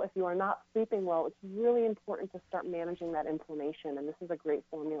now, if you are not sleeping well, it's really important to start managing that inflammation. And this is a great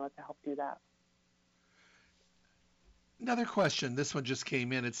formula to help do that. Another question. This one just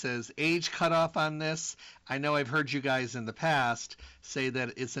came in. It says age cutoff on this. I know I've heard you guys in the past say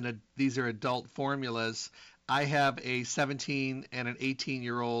that these are adult formulas. I have a 17 and an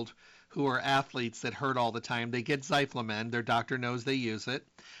 18-year-old who are athletes that hurt all the time. They get Zyflamen. Their doctor knows they use it.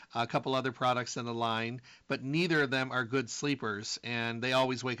 A couple other products in the line, but neither of them are good sleepers. And they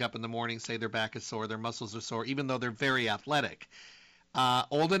always wake up in the morning, say their back is sore, their muscles are sore, even though they're very athletic.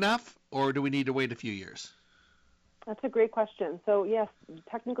 Old enough, or do we need to wait a few years? That's a great question. So yes,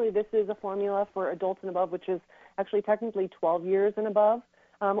 technically this is a formula for adults and above, which is actually technically 12 years and above.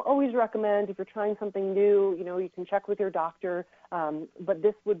 Always recommend if you're trying something new, you know, you can check with your doctor, but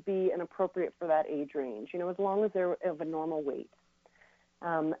this would be inappropriate for that age range, you know, as long as they're of a normal weight.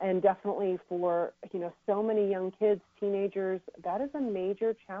 And definitely for, you know, so many young kids, teenagers, that is a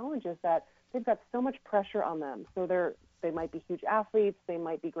major challenge, is that they've got so much pressure on them. So they might be huge athletes, they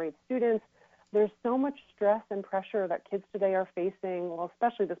might be great students. There's so much stress and pressure that kids today are facing, well,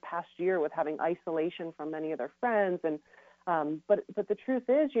 especially this past year with having isolation from many of their friends. And but the truth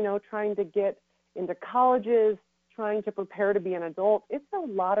is, you know, trying to get into colleges, trying to prepare to be an adult, it's a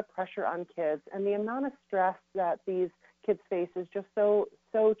lot of pressure on kids. And the amount of stress that these kids face is just so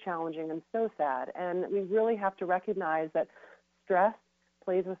challenging and so sad. And we really have to recognize that stress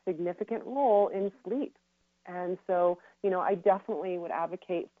plays a significant role in sleep. And so, you know, I definitely would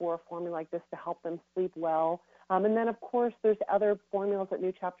advocate for a formula like this to help them sleep well. And then, of course, there's other formulas that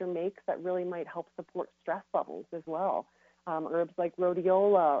New Chapter makes that really might help support stress levels as well. Herbs like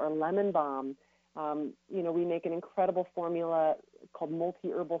rhodiola or lemon balm. You know, we make an incredible formula called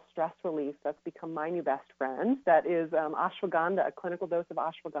multi-herbal stress relief that's become my new best friend. That is ashwagandha, a clinical dose of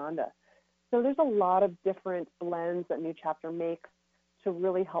ashwagandha. So there's a lot of different blends that New Chapter makes to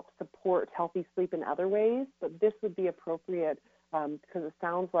really help support healthy sleep in other ways, but this would be appropriate because it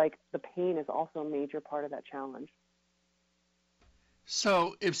sounds like the pain is also a major part of that challenge.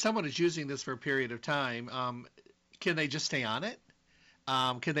 So if someone is using this for a period of time, can they just stay on it?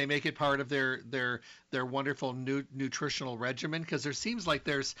 Can they make it part of their wonderful nutritional regimen? Because there seems like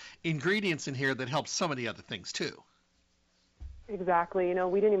there's ingredients in here that help so many other things too. Exactly. You know,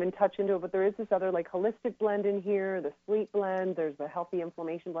 we didn't even touch into it, but there is this other like holistic blend in here, the sleep blend, there's the healthy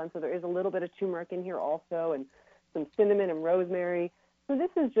inflammation blend. So there is a little bit of turmeric in here also, and some cinnamon and rosemary. So this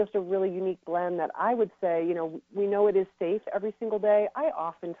is just a really unique blend that I would say, you know, we know it is safe every single day. I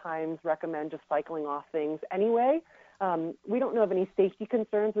oftentimes recommend just cycling off things anyway. We don't know of any safety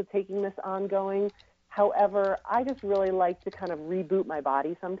concerns with taking this ongoing. However, I just really like to kind of reboot my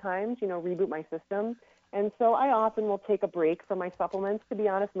body sometimes, you know, reboot my system. And so I often will take a break from my supplements. To be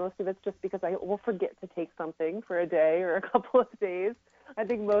honest, most of it's just because I will forget to take something for a day or a couple of days. I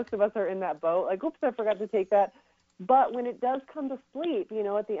think most of us are in that boat. Like, oops, I forgot to take that. But when it does come to sleep, you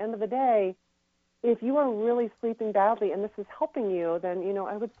know, at the end of the day, if you are really sleeping badly and this is helping you, then, you know,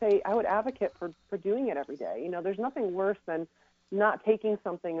 I would say I would advocate for doing it every day. You know, there's nothing worse than not taking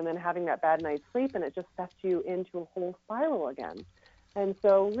something and then having that bad night's sleep, and it just sets you into a whole spiral again. And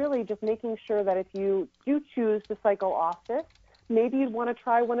so really just making sure that if you do choose to cycle off this, maybe you'd want to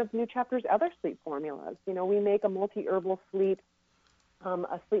try one of New Chapter's other sleep formulas. You know, we make a multi-herbal sleep,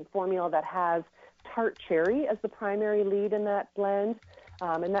 a sleep formula that has tart cherry as the primary lead in that blend.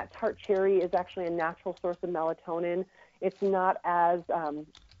 And that tart cherry is actually a natural source of melatonin. It's not as, I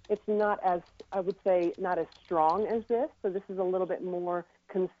would say, not as strong as this. So this is a little bit more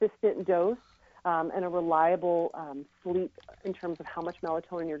consistent dose. And a reliable sleep in terms of how much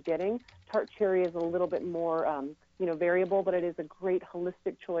melatonin you're getting. Tart cherry is a little bit more, you know, variable, but it is a great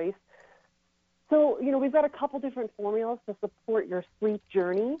holistic choice. So, you know, we've got a couple different formulas to support your sleep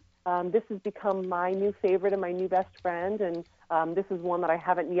journey. This has become my new favorite and my new best friend, and this is one that I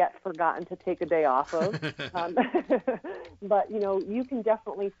haven't yet forgotten to take a day off of. But, you know, you can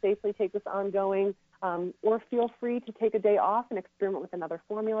definitely safely take this ongoing. Or feel free to take a day off and experiment with another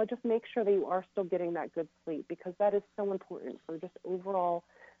formula. Just make sure that you are still getting that good sleep, because that is so important for just overall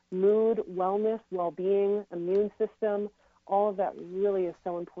mood, wellness, well-being, immune system. All of that really is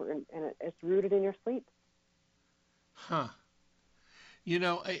so important, and it's rooted in your sleep. Huh. You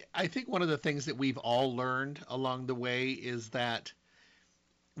know, I think one of the things that we've all learned along the way is that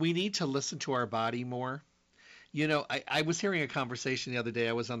we need to listen to our body more. You know, I was hearing a conversation the other day.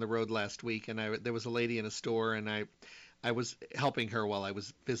 I was on the road last week, and there was a lady in a store, and I was helping her while I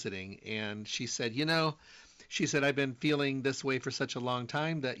was visiting, and she said, you know, she said, I've been feeling this way for such a long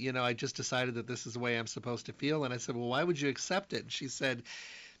time that, I just decided that this is the way I'm supposed to feel. And I said, well, why would you accept it? And she said,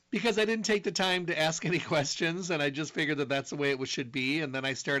 because I didn't take the time to ask any questions, and I just figured that that's the way it should be. And then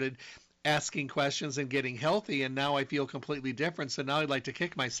I started asking questions and getting healthy, and now I feel completely different. So now I'd like to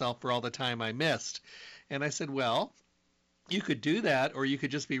kick myself for all the time I missed. And I said, well, you could do that, or you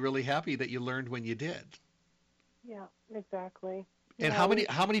could just be really happy that you learned when you did. Yeah, exactly. And how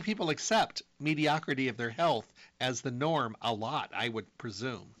many people accept mediocrity of their health as the norm? A lot, I would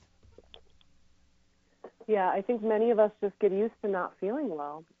presume. Yeah, I think many of us just get used to not feeling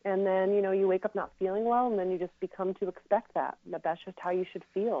well. And then, you wake up not feeling well, and then you just become to expect that that's just how you should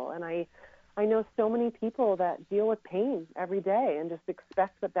feel. And I know so many people that deal with pain every day and just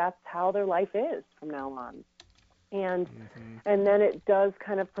expect that that's how their life is from now on. And and then it does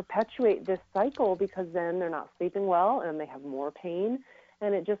kind of perpetuate this cycle, because then they're not sleeping well and they have more pain,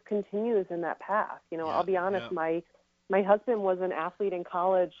 and it just continues in that path. I'll be honest, my husband was an athlete in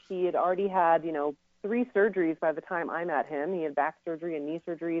college. He had already had, 3 surgeries by the time I met him. He had back surgery and knee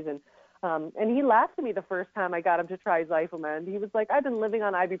surgeries, and he laughed at me the first time I got him to try Zyfamend. He was like, I've been living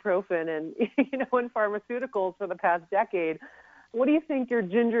on ibuprofen and and pharmaceuticals for the past decade. What do you think your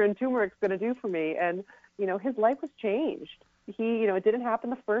ginger and turmeric's going to do for me? And his life was changed. It didn't happen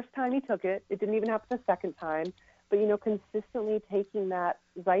the first time he took it. It didn't even happen the second time. But consistently taking that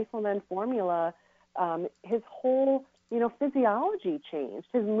Zyfamend formula, his whole physiology changed,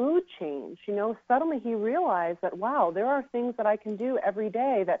 his mood changed. Suddenly he realized that, wow, there are things that I can do every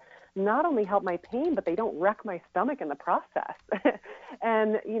day that not only help my pain, but they don't wreck my stomach in the process.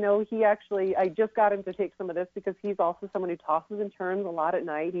 And, I just got him to take some of this because he's also someone who tosses and turns a lot at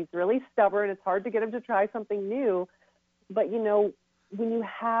night. He's really stubborn. It's hard to get him to try something new. But, when you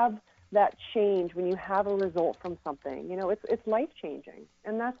have that change, when you have a result from something, it's life-changing.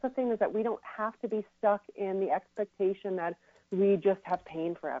 And that's the thing, is that we don't have to be stuck in the expectation that we just have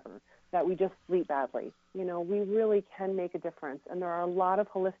pain forever, that we just sleep badly. We really can make a difference. And there are a lot of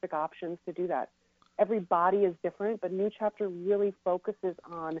holistic options to do that. Every body is different, but New Chapter really focuses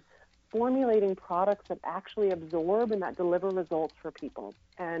on formulating products that actually absorb and that deliver results for people.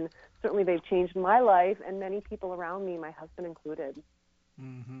 And certainly they've changed my life and many people around me, my husband included.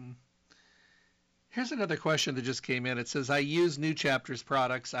 Mm-hmm. Here's another question that just came in. It says, I use New Chapter's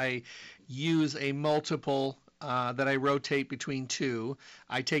products. I use a multiple that I rotate between 2.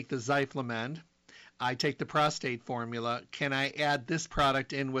 I take the Zyfamend. I take the prostate formula. Can I add this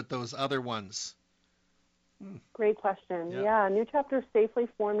product in with those other ones? Great question. Yeah, New Chapter safely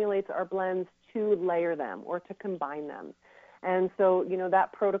formulates our blends to layer them or to combine them. And so,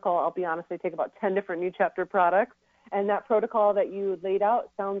 that protocol, I'll be honest, I take about 10 different New Chapter products. And that protocol that you laid out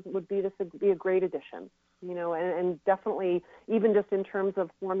would be a great addition, and definitely, even just in terms of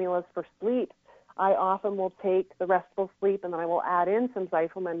formulas for sleep, I often will take the Restful Sleep, and then I will add in some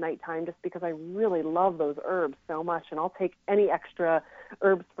Zyfamend nighttime, just because I really love those herbs so much, and I'll take any extra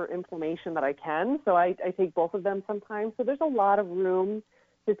herbs for inflammation that I can. So I take both of them sometimes. So there's a lot of room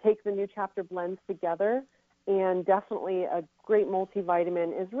to take the New Chapter blends together. And definitely a great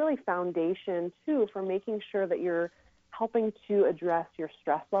multivitamin is really foundation, too, for making sure that you're helping to address your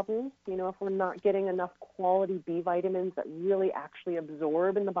stress levels. If we're not getting enough quality B vitamins that really actually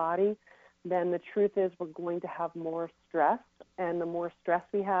absorb in the body, then the truth is we're going to have more stress. And the more stress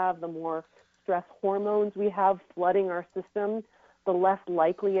we have, the more stress hormones we have flooding our system, the less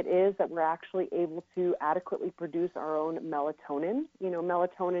likely it is that we're actually able to adequately produce our own melatonin.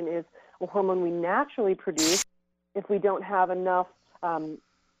 Melatonin is a hormone we naturally produce. If we don't have enough,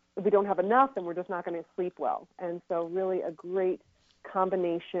 then we're just not going to sleep well. And so really a great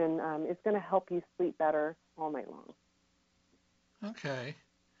combination is going to help you sleep better all night long. Okay.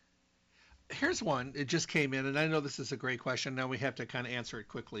 Here's one. It just came in, and I know this is a great question. Now we have to kind of answer it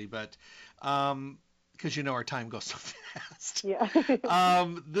quickly, but because our time goes so fast. Yeah.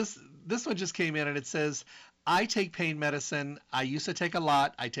 This one just came in, and it says, I take pain medicine. I used to take a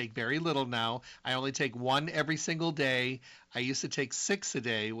lot. I take very little now. I only take 1 every single day. I used to take 6 a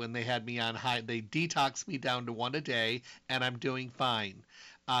day when they had me on high. They detoxed me down to 1 a day, and I'm doing fine.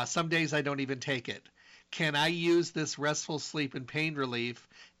 Some days I don't even take it. Can I use this Restful Sleep and pain relief?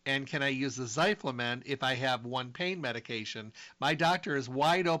 And can I use the Zyfamend if I have 1 pain medication? My doctor is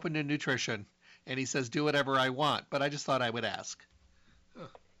wide open to nutrition, and he says do whatever I want. But I just thought I would ask.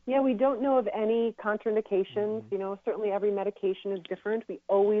 Yeah, we don't know of any contraindications. Certainly every medication is different. We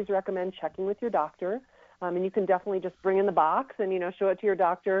always recommend checking with your doctor. And you can definitely just bring in the box and, show it to your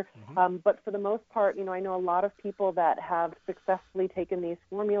doctor. But for the most part, I know a lot of people that have successfully taken these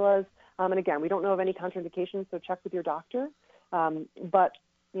formulas. And again, we don't know of any contraindications, so check with your doctor. But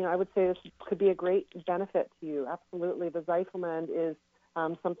I would say this could be a great benefit to you. Absolutely. The Zyfamend is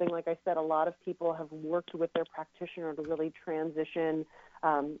something, like I said, a lot of people have worked with their practitioner to really transition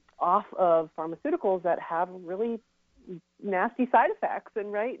off of pharmaceuticals that have really nasty side effects.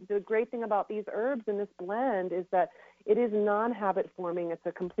 And the great thing about these herbs in this blend is that it is non-habit forming. It's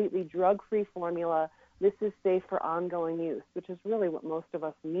a completely drug-free formula. This is safe for ongoing use, which is really what most of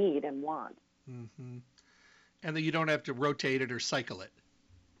us need and want. Mm-hmm. And that you don't have to rotate it or cycle it.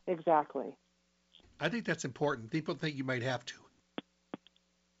 Exactly. I think that's important. People think you might have to.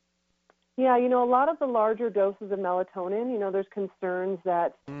 Yeah, a lot of the larger doses of melatonin, there's concerns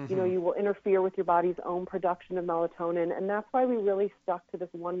that, you will interfere with your body's own production of melatonin. And that's why we really stuck to this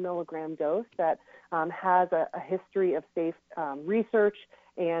 1 milligram dose that has a history of safe research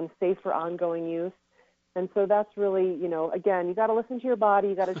and safe for ongoing use. And so that's really, again, you got to listen to your body,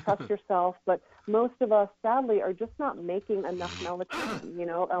 you got to trust yourself. But most of us, sadly, are just not making enough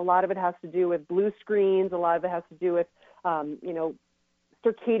melatonin. A lot of it has to do with blue screens. A lot of it has to do with,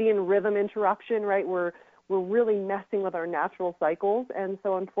 circadian rhythm interruption, right? We're really messing with our natural cycles. And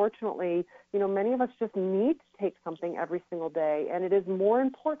so unfortunately, many of us just need to take something every single day. And it is more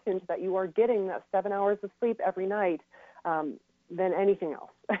important that you are getting that 7 hours of sleep every night than anything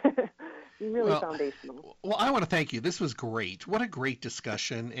else. Really foundational. Well, I want to thank you. This was great. What a great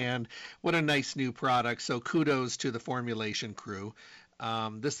discussion, and what a nice new product. So kudos to the formulation crew.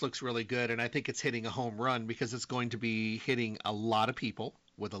 This looks really good, and I think it's hitting a home run because it's going to be hitting a lot of people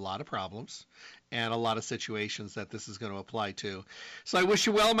with a lot of problems and a lot of situations that this is going to apply to. So I wish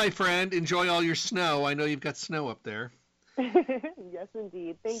you well, my friend. Enjoy all your snow. I know you've got snow up there. Yes,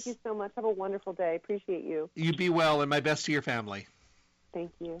 indeed. Thank you so much. Have a wonderful day. Appreciate you. You be well, and my best to your family. Thank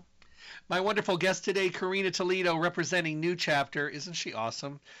you. My wonderful guest today, Karina Toledo, representing New Chapter. Isn't she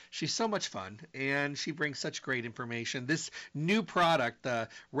awesome? She's so much fun, and she brings such great information. This new product, the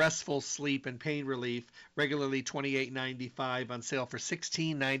Restful Sleep and Pain Relief, regularly $28.95, on sale for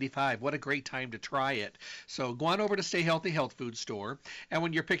 $16.95. What a great time to try it. So go on over to Stay Healthy Health Food Store, and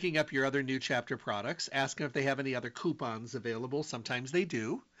when you're picking up your other New Chapter products, ask them if they have any other coupons available. Sometimes they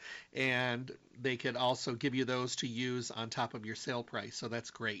do, and they could also give you those to use on top of your sale price, so that's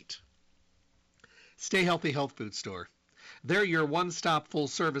great. Stay Healthy Health Food Store. They're your one-stop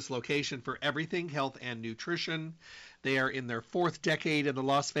full-service location for everything health and nutrition. They are in their 4th decade in the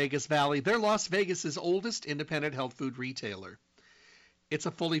Las Vegas Valley. They're Las Vegas's oldest independent health food retailer. It's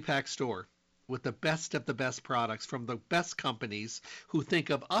a fully packed store with the best of the best products from the best companies who think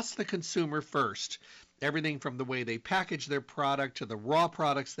of us, the consumer, first. Everything from the way they package their product, to the raw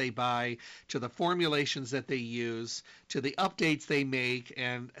products they buy, to the formulations that they use, to the updates they make,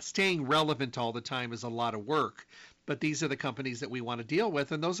 and staying relevant all the time is a lot of work. But these are the companies that we want to deal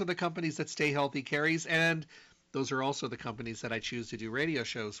with, and those are the companies that Stay Healthy carries, and those are also the companies that I choose to do radio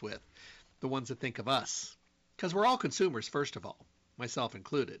shows with, the ones that think of us. Because we're all consumers, first of all, myself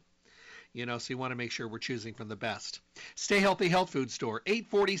included. So you want to make sure we're choosing from the best. Stay Healthy Health Food Store,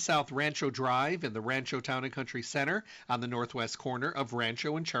 840 South Rancho Drive in the Rancho Town and Country Center on the northwest corner of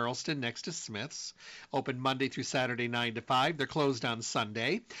Rancho and Charleston next to Smith's. Open Monday through Saturday 9 to 5. They're closed on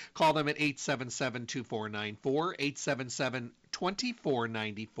Sunday. Call them at 877-2494,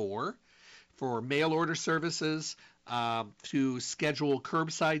 877-2494 for mail order services. To schedule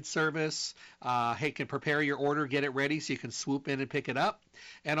curbside service. Can prepare your order, get it ready so you can swoop in and pick it up.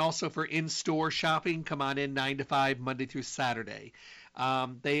 And also for in-store shopping, come on in 9 to 5, Monday through Saturday.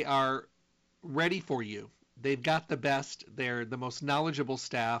 They are ready for you. They've got the best. They're the most knowledgeable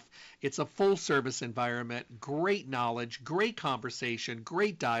staff. It's a full-service environment, great knowledge, great conversation,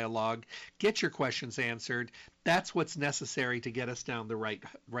 great dialogue. Get your questions answered. That's what's necessary to get us down the right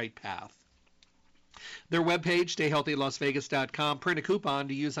path. Their webpage, stayhealthylasvegas.com. Print a coupon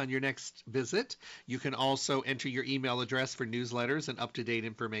to use on your next visit. You can also enter your email address for newsletters and up-to-date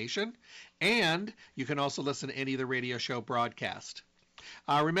information. And you can also listen to any of the radio show broadcast.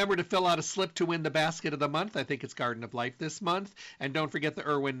 Remember to fill out a slip to win the basket of the month. I think it's Garden of Life this month. And don't forget the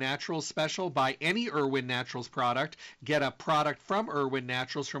Irwin Naturals special. Buy any Irwin Naturals product. Get a product from Irwin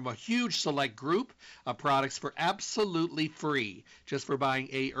Naturals from a huge select group of products for absolutely free, just for buying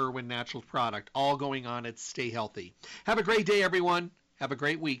a Irwin Naturals product. All going on at Stay Healthy. Have a great day, everyone. Have a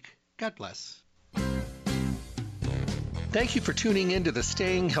great week. God bless. Thank you for tuning in to the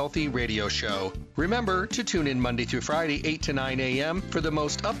Staying Healthy Radio Show. Remember to tune in Monday through Friday, 8 to 9 a.m. for the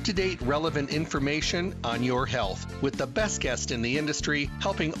most up-to-date, relevant information on your health, with the best guest in the industry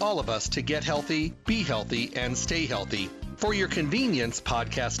helping all of us to get healthy, be healthy, and stay healthy. For your convenience,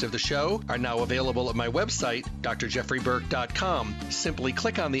 podcasts of the show are now available at my website, drjeffreyburke.com. Simply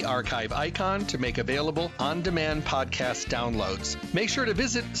click on the archive icon to make available on-demand podcast downloads. Make sure to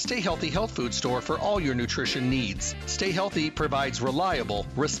visit Stay Healthy Health Food Store for all your nutrition needs. Stay Healthy provides reliable,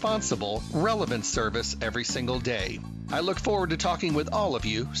 responsible, relevant service every single day. I look forward to talking with all of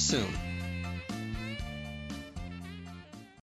you soon.